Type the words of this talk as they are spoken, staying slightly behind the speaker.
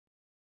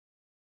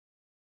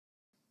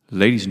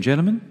Ladies and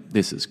gentlemen,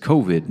 this is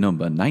COVID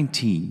number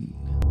 19.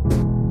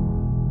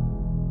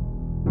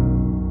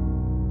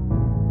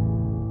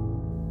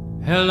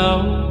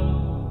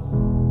 Hello,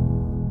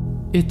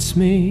 it's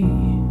me.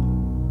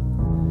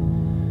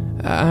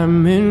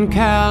 I'm in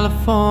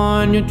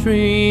California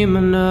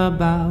dreaming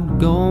about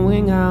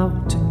going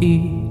out to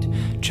eat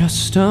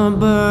just a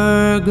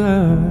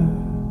burger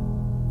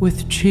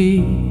with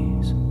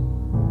cheese,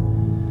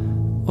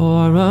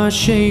 or a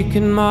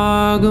shaken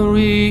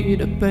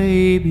margarita,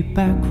 baby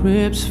back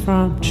ribs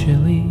from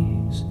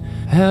Chili's.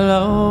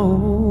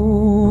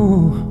 Hello,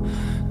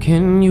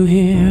 can you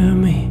hear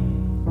me?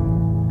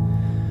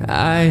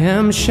 I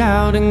am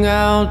shouting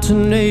out to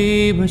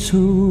neighbors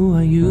who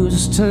I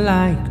used to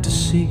like to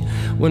see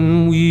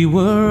when we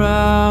were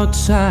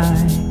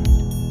outside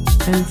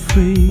and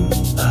free.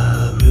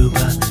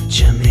 Aruba,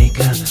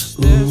 Jamaica,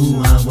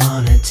 ooh, I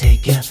wanna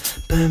take ya.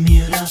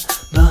 Bermuda,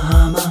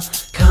 Bahama,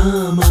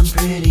 come on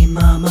pretty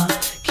mama.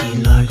 Key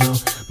Largo,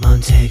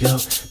 Montego,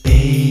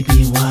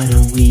 baby why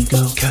don't we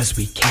go? 'Cause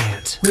we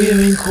can't, we're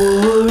in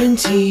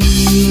quarantine,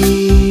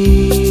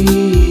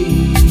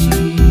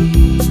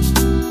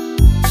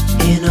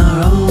 in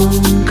our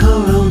own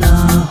corona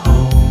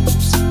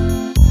homes.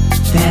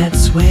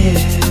 That's where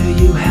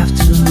you have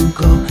to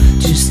go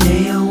to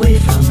stay away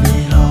from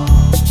it all.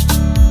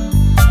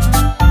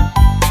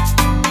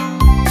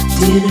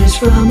 Dinners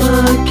from a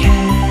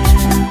can,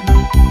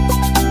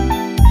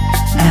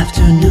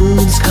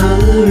 afternoons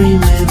coloring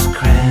with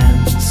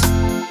crayons.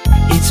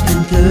 It's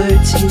been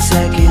 13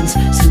 seconds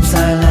since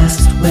I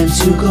last went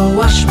to go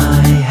wash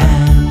my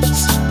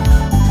hands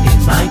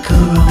in my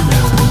corona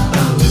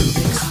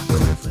aerobics.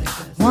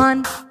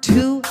 1,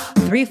 2,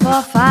 3,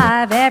 4,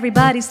 5.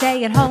 Everybody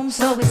stay at home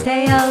so we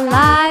stay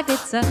alive.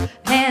 It's a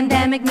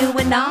pandemic, new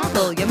and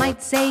novel. You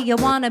might say you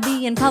wanna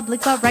be in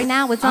public, but right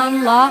now it's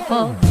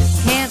unlawful.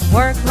 Can't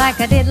work like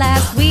I did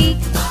last week.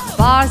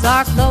 Bars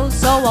are closed,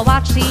 so I'll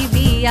watch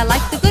TV. I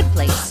like The Good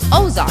Place,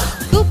 Ozark,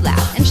 Goop Lab,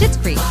 and Schitt's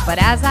Creek. But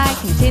as I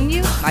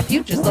continue, my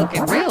future's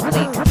looking real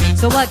bleak.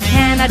 So what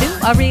can I do?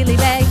 I really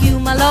beg you,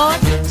 my lord.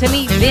 To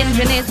me,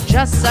 binging is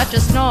just such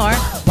a snore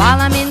while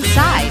I'm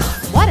inside.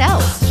 What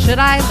else? Should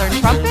I learn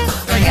trumpet?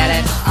 Forget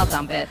it, I'll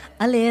dump it.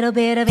 A little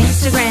bit of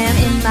Instagram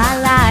in my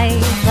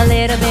life. A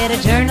little bit of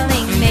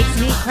journaling makes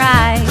me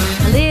cry.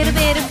 A little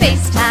bit of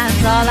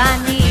FaceTime's all I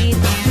need.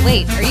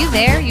 Wait, are you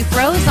there? You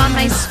froze on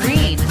my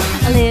screen.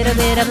 A little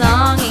bit of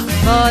longing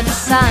for the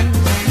sun.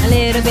 A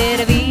little bit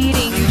of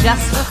eating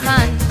just for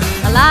fun.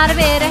 A lot of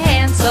it of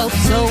hand soap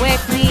so we're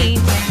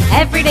clean.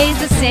 Every day's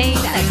the same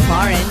as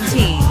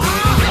quarantine.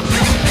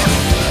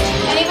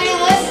 Anybody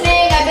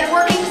listening? I've been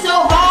working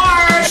so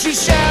hard. She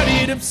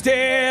shouted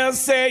upstairs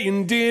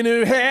saying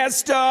dinner has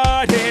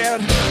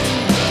started.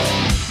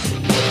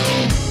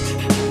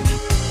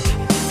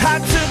 I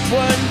took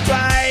one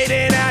bite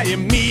and I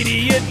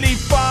immediately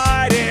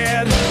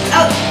farted.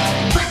 Oh.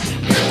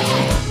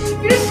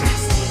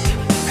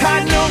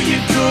 I know you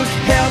cook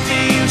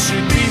healthy, you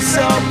should be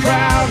so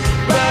proud,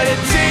 but it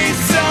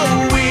tastes so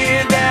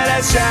weird that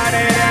I shout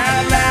it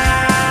out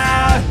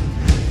loud.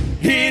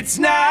 It's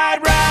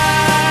not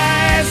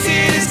rice,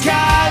 it is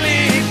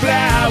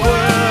cauliflower.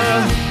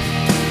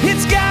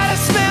 It's got a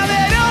smell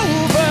that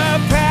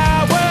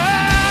overpowered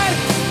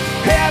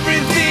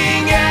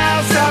everything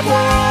else I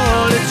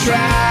wanna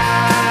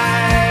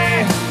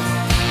try.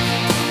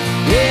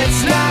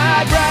 It's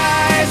not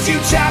rice, you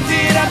chopped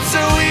it up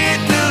so it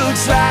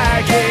looks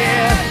like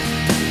it,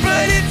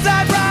 but it's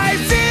not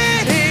rice,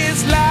 it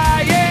is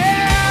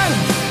lying.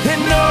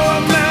 And no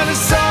amount of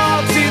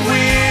salt it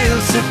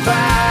will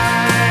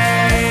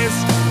suffice.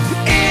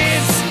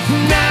 It's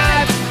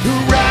not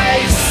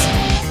rice.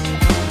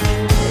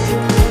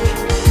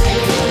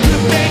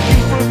 Thank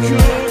you for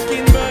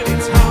cooking, but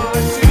it's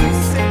hard to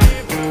say.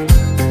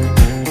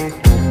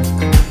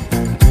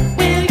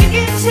 Will you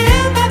get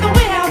tell by the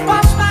way I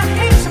wash my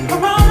hands? I'm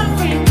corona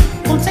free,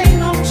 won't take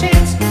no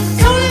chance.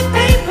 Toilet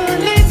paper,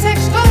 latex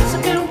gloves,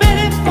 I've been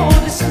ready for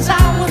this since I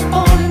was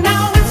born. And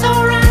now it's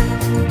alright,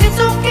 it's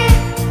okay.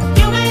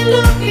 You may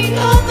look the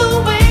other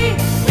way.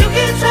 You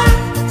can try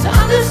to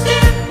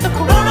understand the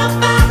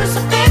coronavirus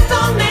effect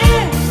on me.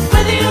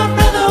 Whether your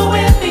brother,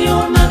 whether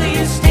your mother,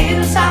 you're staying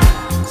inside,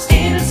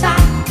 staying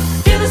inside.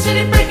 Feel the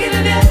city breaking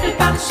and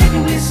everybody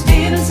shaking. We're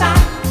staying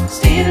inside,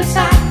 staying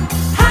inside.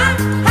 Ha,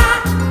 ha,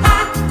 ha,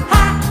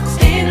 ha.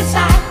 Staying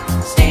inside,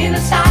 staying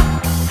inside.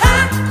 Ha,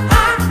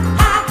 ha,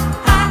 ha,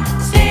 ha.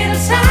 Staying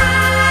inside.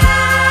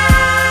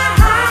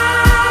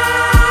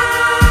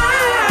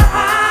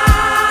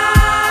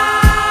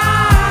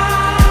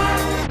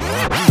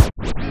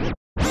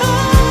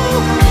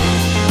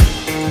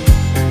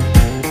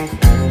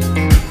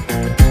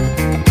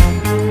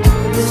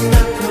 It's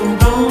not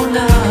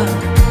corona.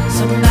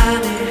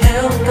 Somebody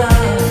help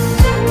us.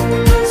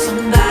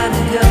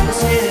 Somebody help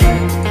us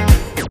here.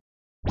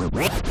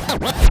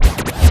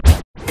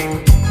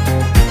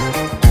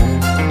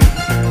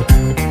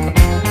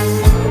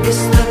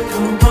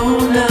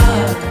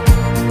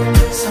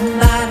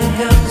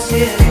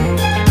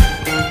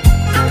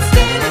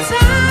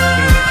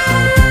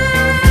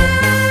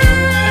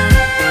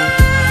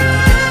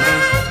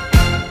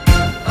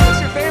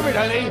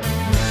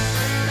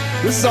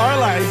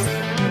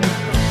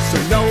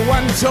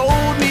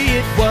 told me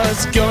it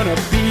was gonna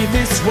be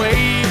this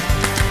way.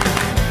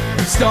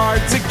 You start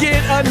to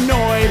get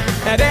annoyed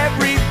at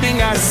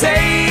everything I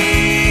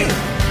say.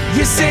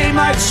 You say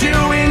my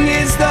chewing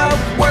is the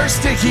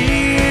worst to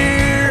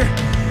hear,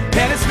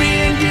 and it's me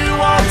and you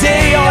all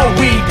day, all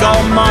week,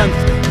 all month,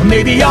 or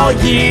maybe all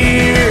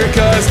year.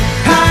 'Cause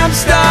I'm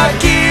stuck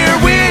here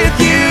with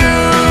you,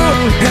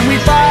 and we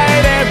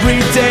fight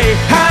every day.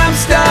 I'm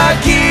stuck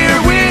here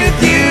with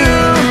you.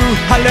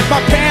 I left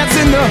my pants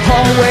in the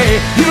hallway.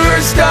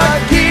 You're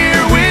stuck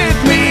here with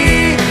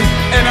me,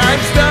 and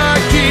I'm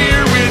stuck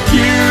here with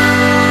you.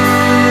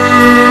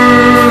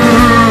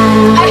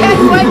 I had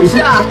one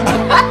job.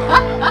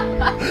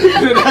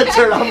 Did I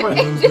turn on my...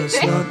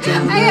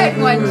 I had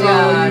one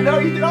job. No,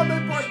 you did all the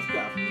important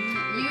stuff.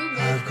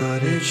 I've got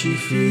itchy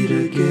feet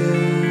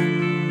again.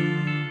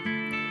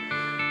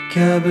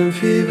 Cabin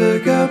fever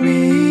got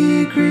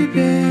me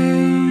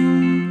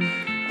creeping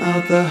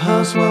out the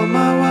house while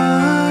my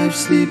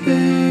wife's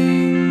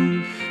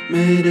sleeping.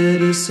 Made a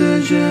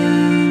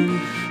decision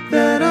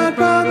that I'd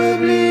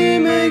probably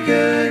make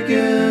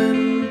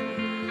again.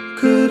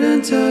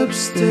 Couldn't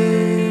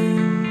abstain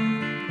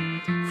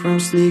from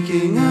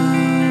sneaking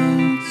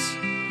out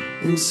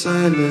in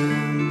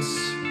silence.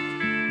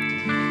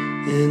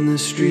 In the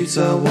streets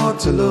I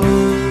walked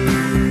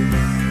alone.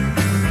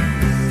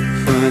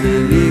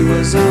 Finally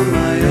was on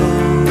my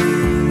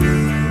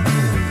own,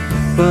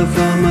 but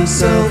found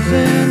myself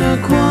in a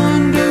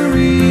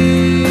quandary.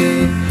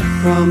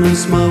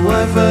 Promised my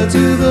wife I'd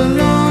do the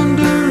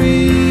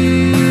laundry.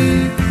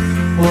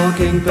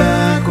 Walking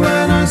back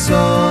when I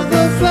saw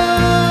the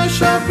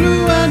flash of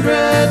blue and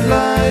red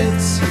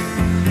lights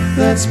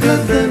that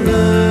split the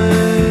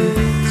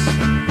night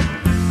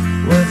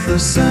with the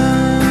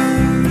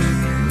sound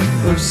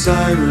of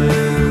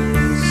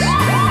sirens.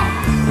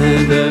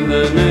 And in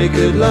the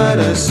naked light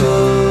I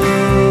saw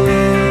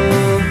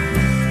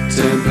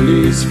 10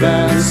 police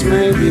vans,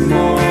 maybe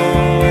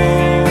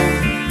more.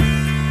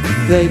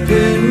 They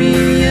pinned me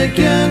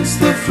against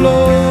the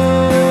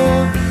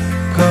floor.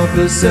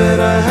 Coppers said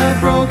I had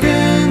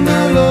broken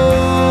the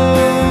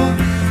law.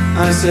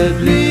 I said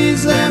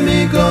please let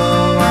me go,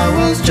 I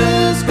was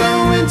just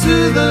going to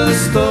the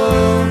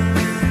store.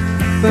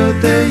 But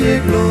they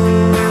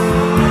ignored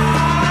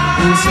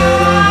and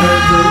said I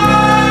had the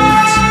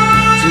right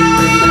to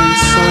remain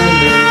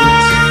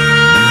silent.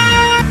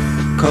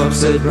 Cop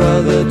said,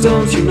 brother,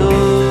 don't you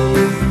know,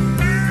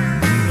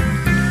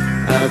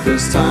 at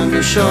this time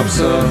the shops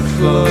are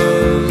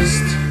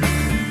closed.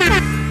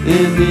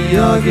 In the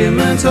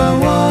argument I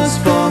was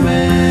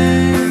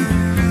forming,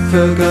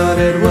 forgot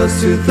it was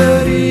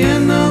 2:30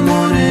 in the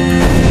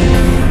morning.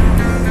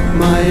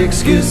 My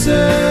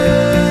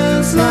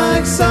excuses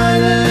like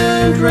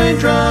silent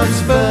raindrops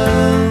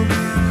fell.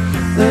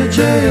 The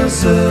jail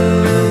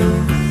cell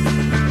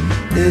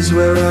is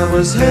where I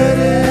was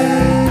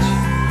headed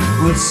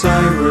with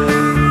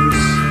sirens,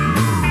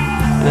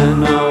 and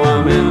now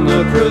I'm in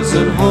the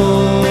prison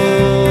hall.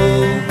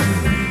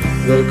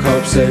 The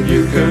cop said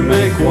you can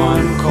make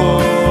one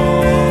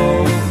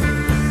call.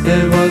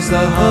 It was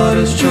the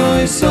hardest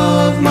choice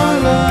of my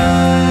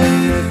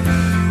life.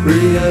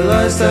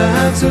 Realized I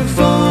had to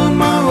phone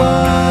my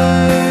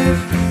wife.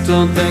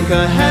 Don't think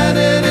I had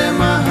it in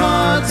my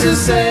heart to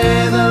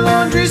say the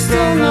laundry's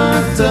still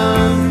not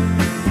done.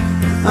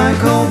 I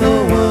called no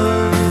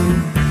one,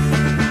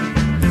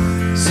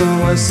 so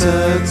I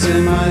sat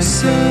in my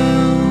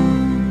cell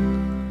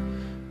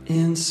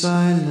in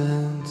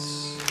silence.